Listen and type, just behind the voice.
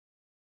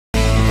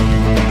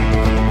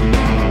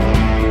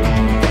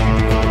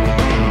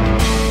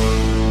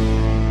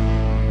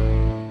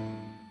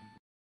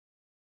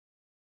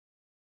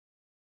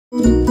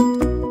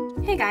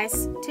Hey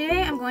guys,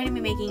 today I'm going to be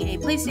making a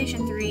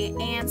PlayStation 3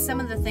 and some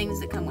of the things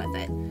that come with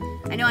it.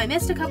 I know I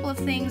missed a couple of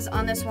things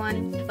on this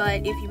one,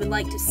 but if you would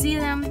like to see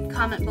them,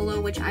 comment below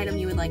which item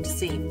you would like to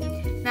see.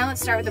 Now let's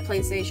start with the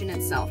PlayStation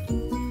itself.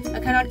 I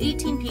cut out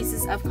 18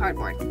 pieces of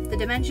cardboard. The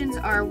dimensions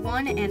are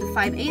 1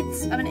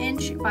 5/8 of an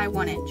inch by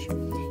 1 inch.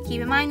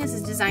 Keep in mind this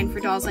is designed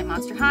for dolls like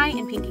Monster High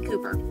and Pinky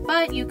Cooper,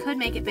 but you could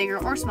make it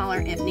bigger or smaller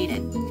if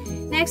needed.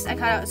 Next, I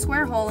cut out a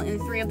square hole in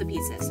 3 of the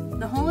pieces.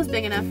 The hole is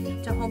big enough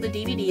to hold the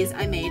DVDs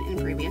I made in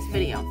a previous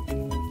video.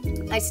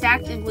 I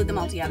stacked and glued them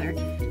all together,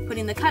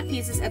 putting the cut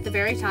pieces at the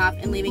very top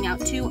and leaving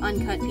out 2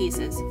 uncut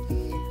pieces.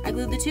 I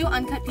glued the 2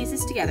 uncut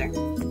pieces together.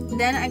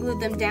 Then I glued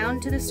them down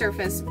to the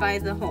surface by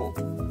the hole.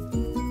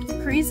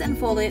 Crease and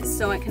fold it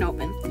so it can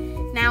open.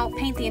 Now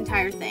paint the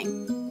entire thing.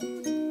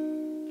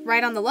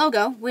 Write on the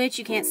logo, which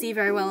you can't see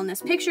very well in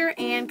this picture,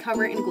 and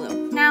cover it in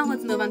glue. Now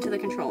let's move on to the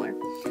controller.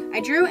 I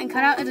drew and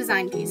cut out a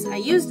design piece. I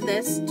used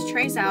this to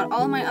trace out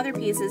all of my other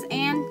pieces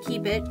and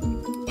keep it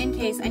in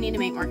case I need to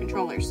make more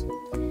controllers.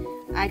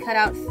 I cut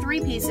out 3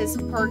 pieces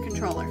per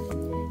controller.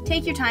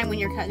 Take your time when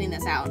you're cutting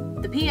this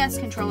out. The PS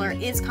controller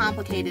is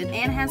complicated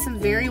and has some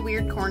very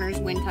weird corners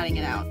when cutting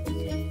it out.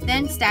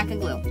 Then stack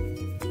and glue.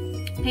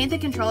 Paint the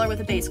controller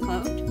with a base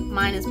coat.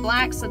 Mine is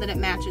black so that it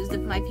matches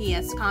my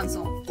PS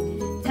console.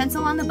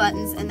 Pencil on the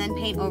buttons and then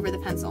paint over the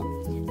pencil.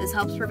 This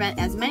helps prevent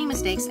as many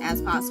mistakes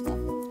as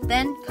possible.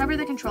 Then cover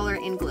the controller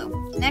in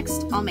glue.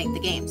 Next, I'll make the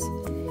games.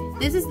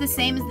 This is the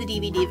same as the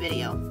DVD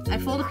video. I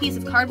fold a piece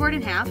of cardboard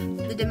in half.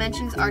 The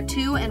dimensions are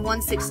 2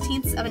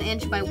 1/16 of an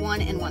inch by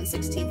 1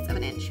 1/16 of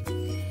an inch.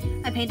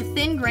 I paint a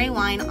thin gray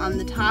line on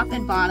the top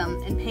and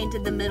bottom and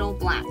painted the middle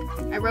black.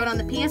 I wrote on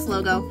the PS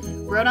logo,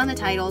 wrote on the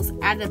titles,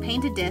 added a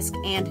painted disc,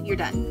 and you're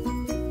done.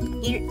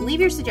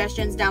 Leave your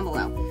suggestions down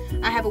below.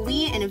 I have a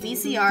Wii and a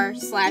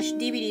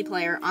VCR/DVD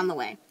player on the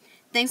way.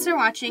 Thanks for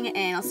watching,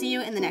 and I'll see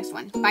you in the next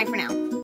one. Bye for now.